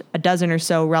found a dozen or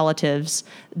so relatives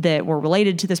that were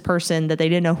related to this person that they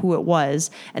didn't know who it was.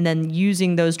 And then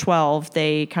using those 12,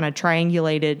 they kind of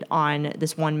triangulated on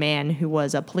this one man who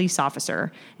was a police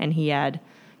officer, and he had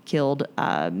killed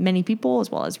many people,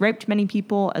 as well as raped many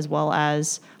people, as well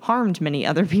as harmed many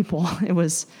other people. It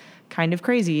was kind of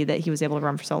crazy that he was able to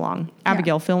run for so long. Yeah.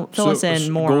 Abigail, fill us in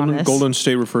more on this. Golden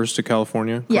State refers to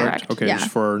California, Yeah. correct? Correct. Okay, Yeah.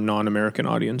 just for our non-American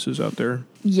audiences out there.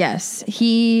 Yes.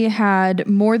 He had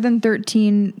more than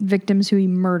 13 victims who he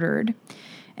murdered,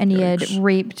 and he had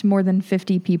raped more than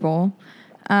 50 people.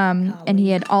 And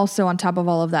he had also, on top of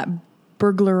all of that,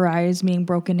 burglarized, meaning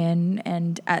broken in,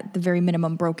 and at the very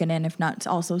minimum broken in, if not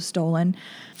also stolen,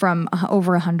 from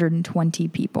over 120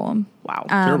 people. Wow.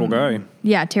 Terrible guy.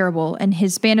 Yeah, terrible. And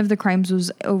his span of the crimes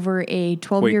was over a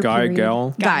 12-year Wait, guy, period.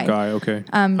 gal? Guy. Okay.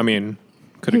 I mean,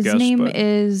 could have His guessed, name but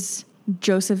is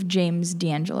Joseph James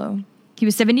D'Angelo. He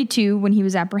was 72 when he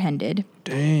was apprehended.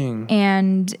 dang.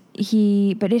 And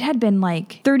but it had been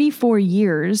like 34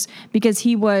 years because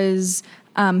he was,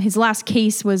 his last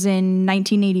case was in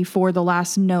 1984, the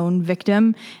last known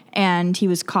victim, and he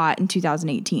was caught in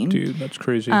 2018. Dude, that's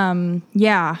crazy.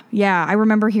 Yeah. I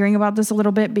remember hearing about this a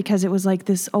little bit because it was like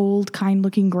this old,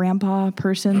 kind-looking grandpa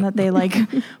person that they like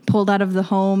pulled out of the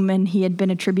home, and he had been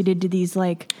attributed to these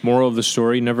like... Moral of the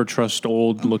story, never trust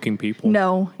old-looking people.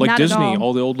 No, Like not at Disney,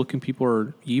 all. the old-looking people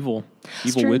are evil.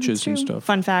 Evil true, witches it's and true. stuff.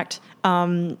 Fun fact,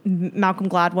 Malcolm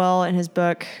Gladwell in his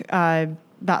book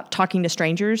about talking to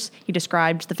strangers, he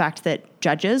described the fact that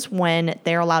judges, when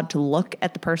they're allowed to look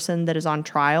at the person that is on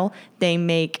trial, they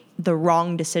make the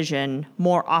wrong decision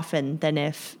more often than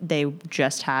if they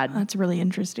just had That's really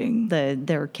interesting.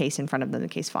 their case in front of them, the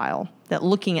case file. That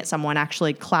looking at someone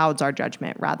actually clouds our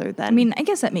judgment rather than... I mean, I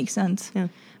guess that makes sense. Yeah.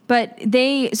 But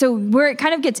so where it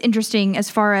kind of gets interesting as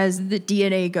far as the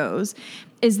DNA goes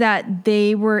is that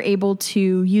they were able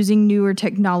to, using newer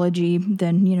technology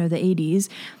than, the 80s,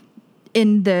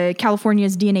 in the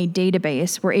California's DNA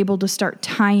database, were able to start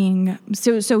tying.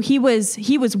 So he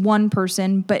was one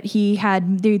person, but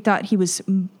they thought he was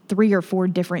 3 or 4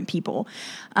 different people.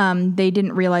 They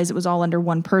didn't realize it was all under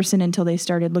one person until they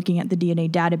started looking at the DNA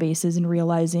databases and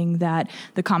realizing that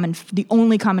the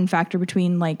only common factor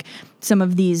between like some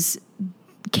of these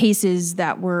cases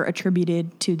that were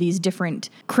attributed to these different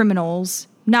criminals,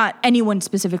 not anyone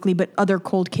specifically, but other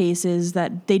cold cases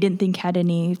that they didn't think had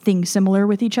anything similar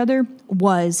with each other,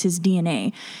 was his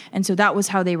DNA. And so that was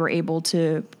how they were able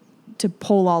to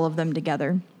pull all of them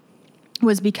together,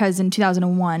 was because in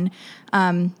 2001,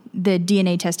 the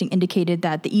DNA testing indicated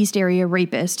that the East Area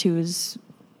rapist, who was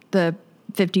the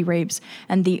 50 rapes,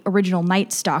 and the original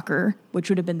Night Stalker, which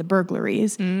would have been the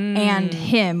burglaries, and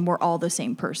him were all the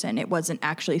same person. It wasn't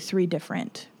actually 3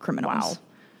 different criminals. Wow.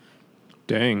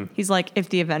 Dang. He's like, if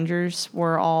the Avengers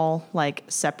were all like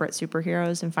separate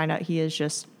superheroes, and find out he is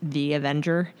just the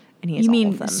Avenger, and he is You all mean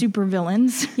of them.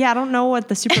 supervillains? Yeah, I don't know what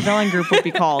the supervillain group would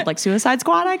be called. Like Suicide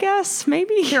Squad, I guess,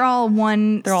 maybe? They're all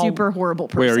They're all- super horrible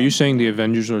person. Wait, are you saying the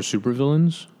Avengers are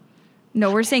supervillains?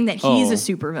 No, we're saying that he's Oh.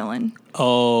 a supervillain.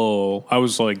 Oh, I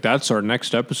was like, that's our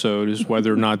next episode, is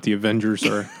whether or not the Avengers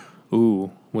are...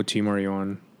 Ooh, what team are you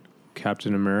on?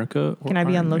 Captain America? Or Can I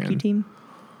be Iron on Loki Man? team?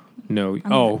 No.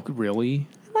 Oh, really?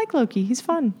 I like Loki. He's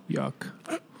fun. Yuck.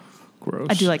 Gross.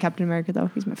 I do like Captain America,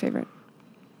 though. He's my favorite.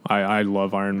 I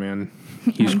love Iron Man.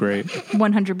 He's great.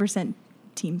 100%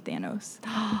 Team Thanos.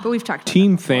 But we've talked about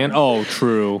Team that before. Than. Oh,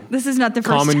 true. This is not the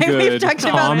first Common time good. we've talked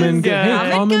about Common this. good.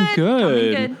 Hey, common good.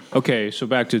 Common good. Okay, so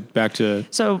back to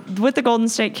So with the Golden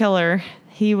State Killer,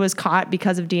 he was caught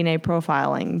because of DNA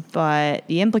profiling, but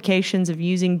the implications of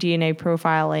using DNA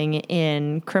profiling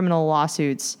in criminal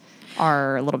lawsuits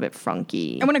are a little bit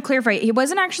funky. I want to clarify. It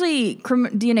wasn't actually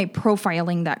DNA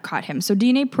profiling that caught him. So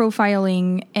DNA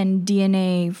profiling and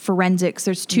DNA forensics,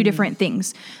 there's 2 different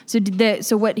things.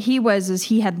 So what he was is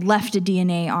he had left a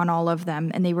DNA on all of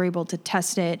them, and they were able to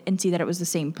test it and see that it was the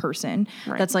same person.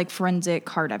 Right. That's like forensic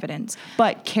hard evidence.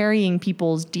 But carrying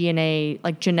people's DNA,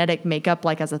 like genetic makeup,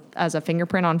 like as a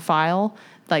fingerprint on file,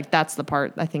 like that's the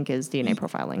part I think is DNA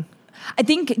profiling. I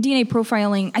think DNA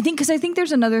profiling, because I think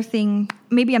there's another thing,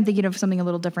 maybe I'm thinking of something a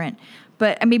little different,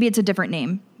 but maybe it's a different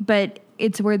name, but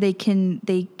it's where they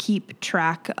keep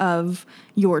track of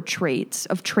your traits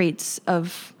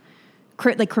of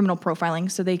like criminal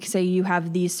profiling. So they say you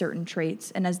have these certain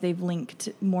traits, and as they've linked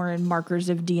more markers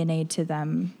of DNA to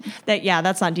them.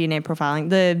 That's not DNA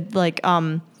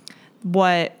profiling.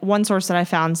 what one source that I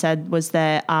found said was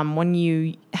that when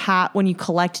you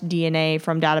collect DNA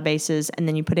from databases and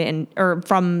then you put it in, or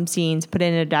from scenes, put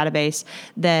it in a database,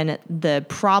 then the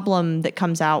problem that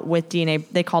comes out with DNA,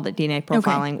 they called it DNA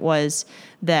profiling, was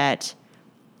that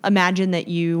imagine that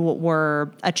you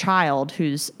were a child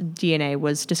whose DNA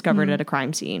was discovered at a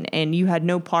crime scene and you had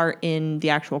no part in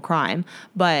the actual crime.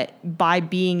 But by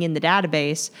being in the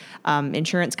database,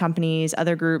 insurance companies,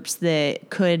 other groups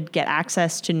that could get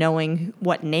access to knowing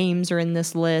what names are in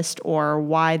this list or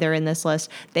why they're in this list,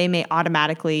 they may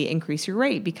automatically increase your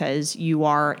rate because you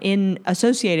are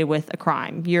associated with a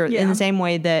crime. You're in the same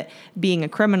way that being a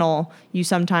criminal, you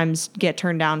sometimes get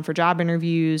turned down for job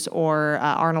interviews or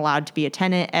aren't allowed to be a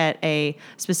tenant at a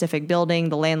specific building.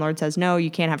 The landlord says, no,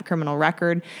 you can't have a criminal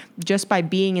record. Just by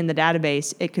being in the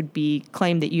database, it could be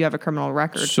claimed that you have a criminal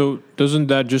record. So doesn't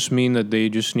that just mean that they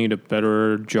just need a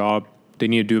better job? They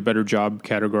need to do a better job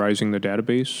categorizing the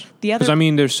database? Because, I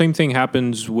mean, the same thing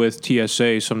happens with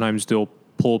TSA. Sometimes they'll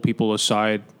pull people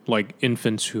aside, like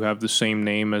infants who have the same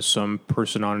name as some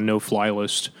person on a no-fly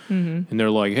list. And they're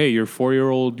like, hey, your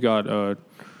 4-year-old got a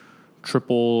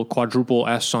quadruple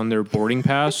S on their boarding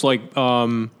pass. Like,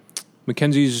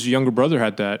 Mackenzie's younger brother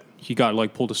had that. He got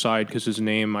like pulled aside because his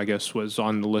name, I guess, was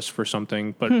on the list for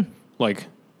something. But like,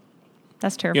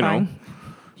 that's terrifying.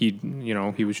 He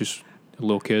was just a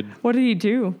little kid. What did he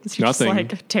do? Was he Nothing.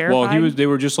 Just like terrified? Well, they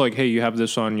were just like, hey, you have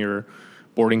this on your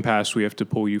boarding pass. We have to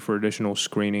pull you for additional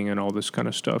screening and all this kind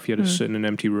of stuff. He had to sit in an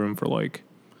empty room for like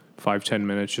 5-10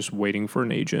 minutes just waiting for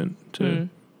an agent to.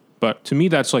 But to me,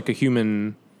 that's like a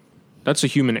human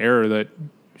error that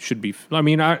should be. I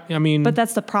mean, but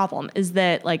that's the problem, is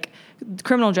that like the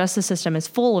criminal justice system is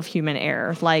full of human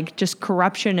error. Like just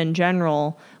corruption in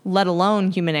general, let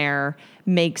alone human error,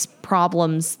 makes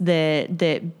problems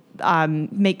that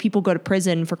make people go to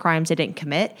prison for crimes they didn't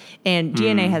commit. And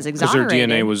DNA has exonerated. Because their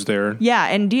DNA was there. Yeah,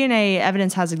 and DNA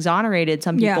evidence has exonerated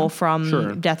some people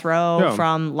from death row,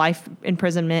 from life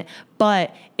imprisonment,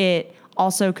 but it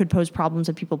also could pose problems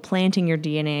of people planting your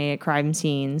DNA at crime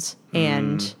scenes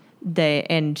and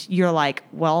you're like,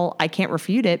 well, I can't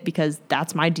refute it because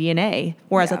that's my DNA.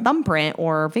 Whereas a thumbprint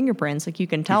or fingerprints, like you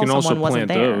can tell someone wasn't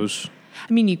there. Those.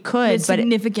 I mean, you could, but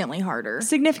significantly harder.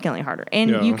 Significantly harder.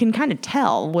 And you can kind of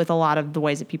tell with a lot of the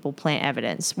ways that people plant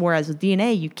evidence. Whereas with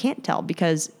DNA, you can't tell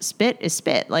because spit is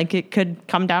spit. Like it could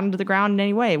come down to the ground in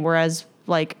any way. Whereas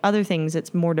like other things,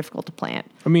 it's more difficult to plant.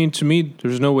 I mean, to me,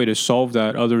 there's no way to solve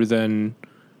that other than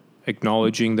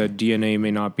acknowledging that DNA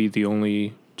may not be the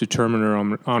only determiner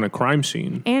on a crime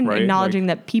scene. And right? acknowledging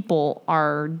that people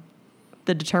are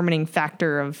the determining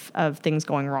factor of things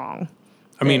going wrong.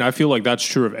 I mean, I feel like that's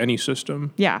true of any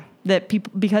system. Yeah, that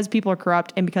because people are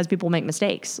corrupt and because people make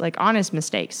mistakes, like honest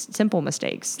mistakes, simple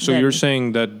mistakes. So you're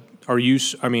saying that, are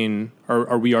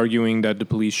we arguing that the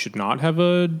police should not have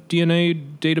a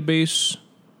DNA database?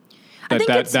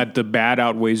 That the bad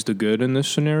outweighs the good in this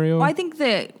scenario? Well,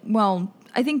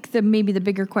 I think that maybe the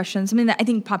bigger question, something that I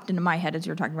think popped into my head as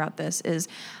you were talking about this, is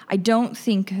I don't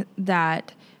think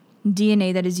that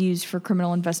DNA that is used for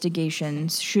criminal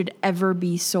investigations should ever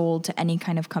be sold to any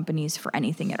kind of companies for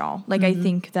anything at all. Like, I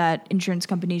think that insurance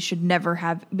companies should never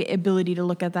have the ability to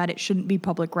look at that. It shouldn't be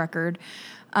public record.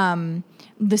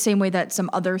 The same way that some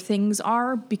other things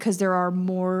are, because there are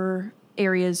more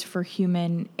areas for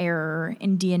human error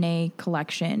in DNA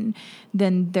collection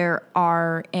than there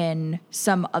are in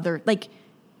some other, like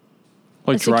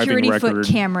a security foot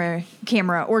camera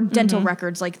or dental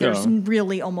records. Like there's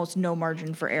really almost no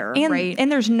margin for error, right?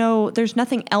 And there's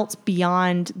nothing else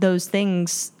beyond those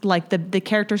things, like the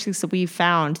characteristics that we've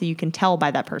found that you can tell by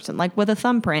that person. Like with a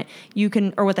thumbprint,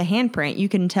 or with a handprint, you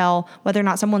can tell whether or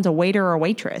not someone's a waiter or a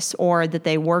waitress, or that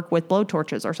they work with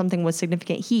blowtorches or something with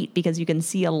significant heat, because you can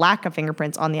see a lack of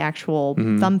fingerprints on the actual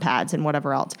thumb pads and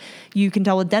whatever else. You can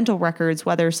tell with dental records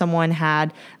whether someone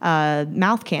had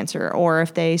mouth cancer, or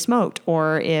if they smoked,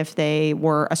 or if they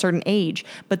were a certain age.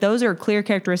 But those are clear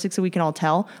characteristics that we can all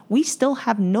tell. We still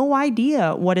have no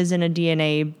idea what is in a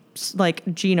DNA like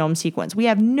genome sequence. We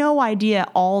have no idea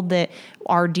all that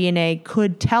our DNA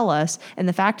could tell us. And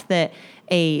the fact that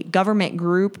a government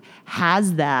group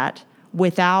has that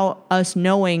without us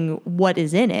knowing what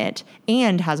is in it,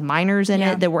 and has minors in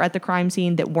it that were at the crime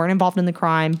scene that weren't involved in the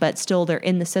crime, but still they're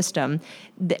in the system.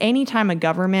 Anytime a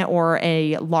government or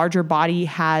a larger body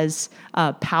has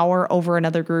power over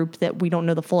another group that we don't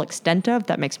know the full extent of,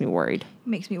 that makes me worried.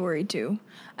 Makes me worried too.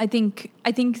 I think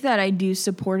that I do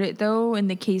support it though, in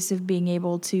the case of being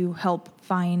able to help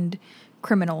find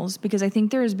criminals, because I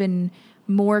think there has been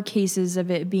more cases of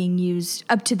it being used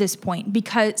up to this point,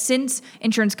 because since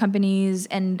insurance companies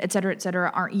and et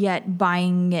cetera, aren't yet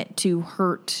buying it to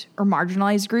hurt or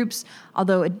marginalized groups,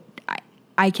 although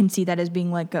I can see that as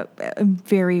being like a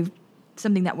very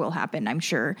something that will happen, I'm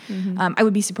sure. I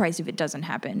would be surprised if it doesn't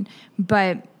happen.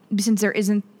 But since there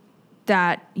isn't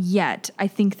that yet, I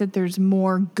think that there's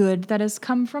more good that has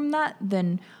come from that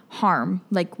than harm,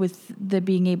 like with the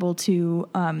being able to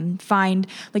find,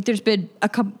 like there's been a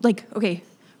couple, like, okay,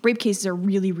 rape cases are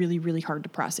really, really, really hard to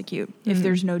prosecute if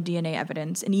there's no DNA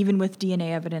evidence. And even with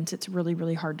DNA evidence, it's really,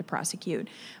 really hard to prosecute.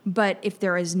 But if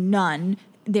there is none,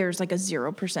 there's like a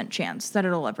 0% chance that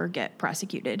it'll ever get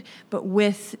prosecuted. But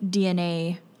with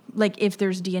DNA, like if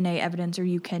there's DNA evidence or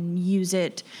you can use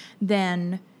it,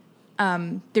 then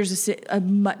there's a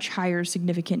much higher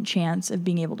significant chance of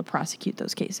being able to prosecute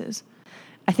those cases.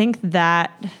 I think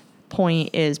that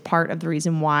point is part of the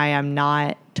reason why I'm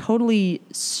not totally,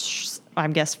 I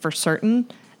guess, for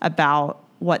certain about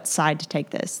what side to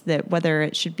take this, that whether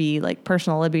it should be like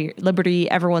personal liberty,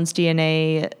 everyone's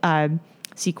DNA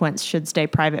sequence should stay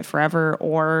private forever,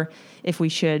 or if we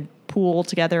should pool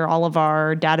together all of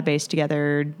our database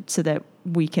together so that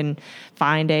we can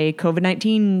find a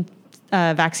COVID-19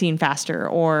 vaccine faster,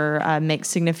 or make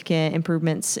significant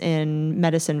improvements in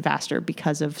medicine faster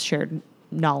because of shared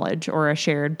knowledge or a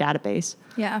shared database.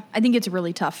 Yeah, I think it's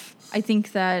really tough. I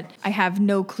think that I have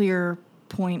no clear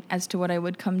point as to what I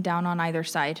would come down on either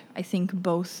side. I think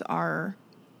both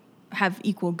have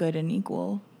equal good and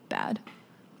equal bad.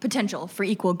 Potential for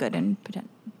equal good and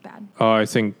bad. I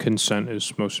think consent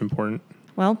is most important.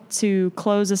 Well, to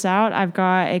close us out, I've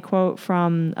got a quote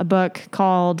from a book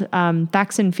called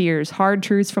Facts and Fears, Hard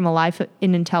Truths from a Life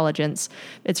in Intelligence.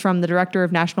 It's from the Director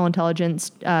of National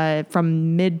Intelligence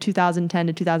from mid-2010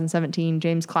 to 2017,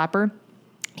 James Clapper.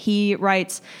 He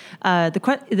writes,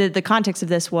 the context of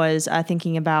this was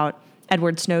thinking about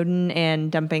Edward Snowden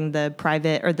and dumping the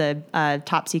private or the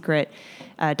top secret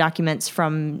documents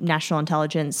from national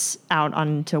intelligence out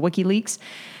onto WikiLeaks.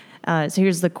 So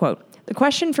here's the quote. The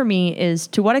question for me is,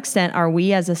 to what extent are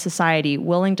we as a society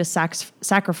willing to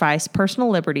sacrifice personal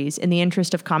liberties in the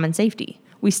interest of common safety?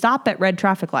 We stop at red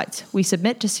traffic lights. We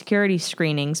submit to security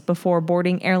screenings before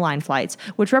boarding airline flights,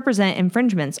 which represent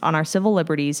infringements on our civil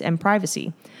liberties and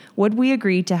privacy. Would we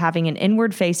agree to having an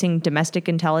inward-facing domestic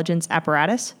intelligence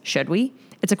apparatus? Should we?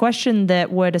 It's a question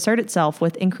that would assert itself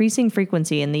with increasing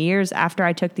frequency in the years after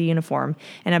I took the uniform,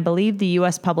 and I believe the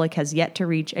U.S. public has yet to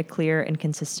reach a clear and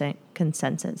consistent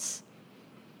consensus.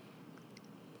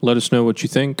 Let us know what you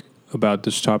think about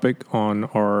this topic on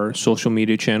our social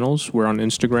media channels. We're on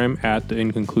Instagram at The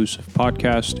Inconclusive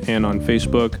Podcast and on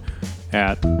Facebook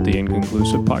at The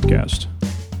Inconclusive Podcast.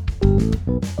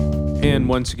 And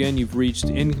once again, you've reached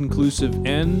the inconclusive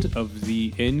end of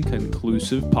The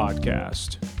Inconclusive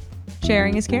Podcast.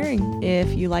 Sharing is caring.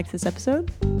 If you liked this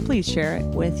episode, please share it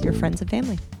with your friends and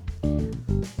family.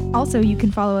 Also, you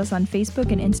can follow us on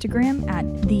Facebook and Instagram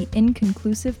at The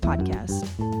Inconclusive Podcast.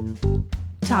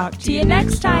 Talk to you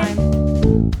next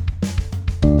time.